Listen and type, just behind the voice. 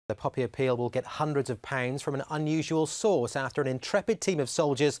The Poppy Appeal will get hundreds of pounds from an unusual source after an intrepid team of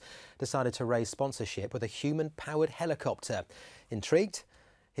soldiers decided to raise sponsorship with a human-powered helicopter. Intrigued?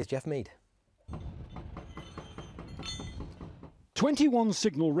 Here's Jeff Mead. 21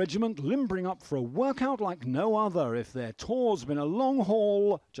 Signal Regiment limbering up for a workout like no other. If their tour's been a long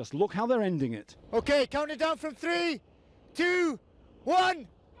haul, just look how they're ending it. OK, count it down from 3, 2, 1,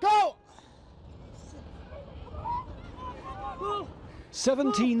 go!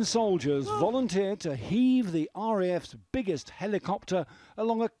 17 soldiers volunteered to heave the RAF's biggest helicopter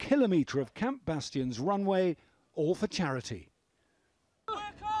along a kilometre of Camp Bastion's runway, all for charity.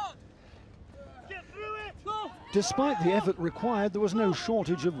 Despite the effort required, there was no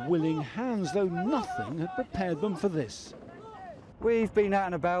shortage of willing hands, though nothing had prepared them for this. We've been out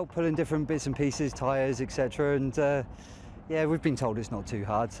and about pulling different bits and pieces, tyres, etc. And yeah, we've been told it's not too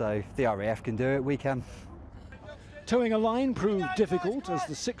hard, so if the RAF can do it, we can. Towing a line proved difficult as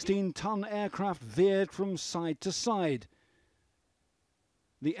the 16-ton aircraft veered from side to side.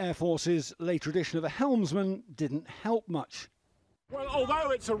 The Air Force's late tradition of a helmsman didn't help much. Well,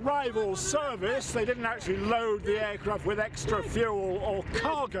 although it's a rival service, they didn't actually load the aircraft with extra fuel or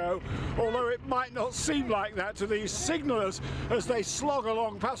cargo, although it might not seem like that to these signallers as they slog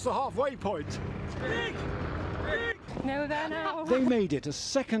along past the halfway point. No, there now. They made it a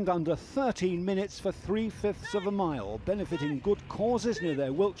second under 13 minutes for 3/5 of a mile, benefiting good causes near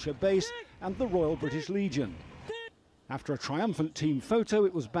their Wiltshire base and the Royal British Legion. After a triumphant team photo,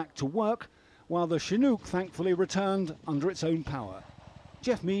 it was back to work, while the Chinook thankfully returned under its own power.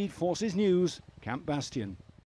 Jeff Mead, Forces News, Camp Bastion.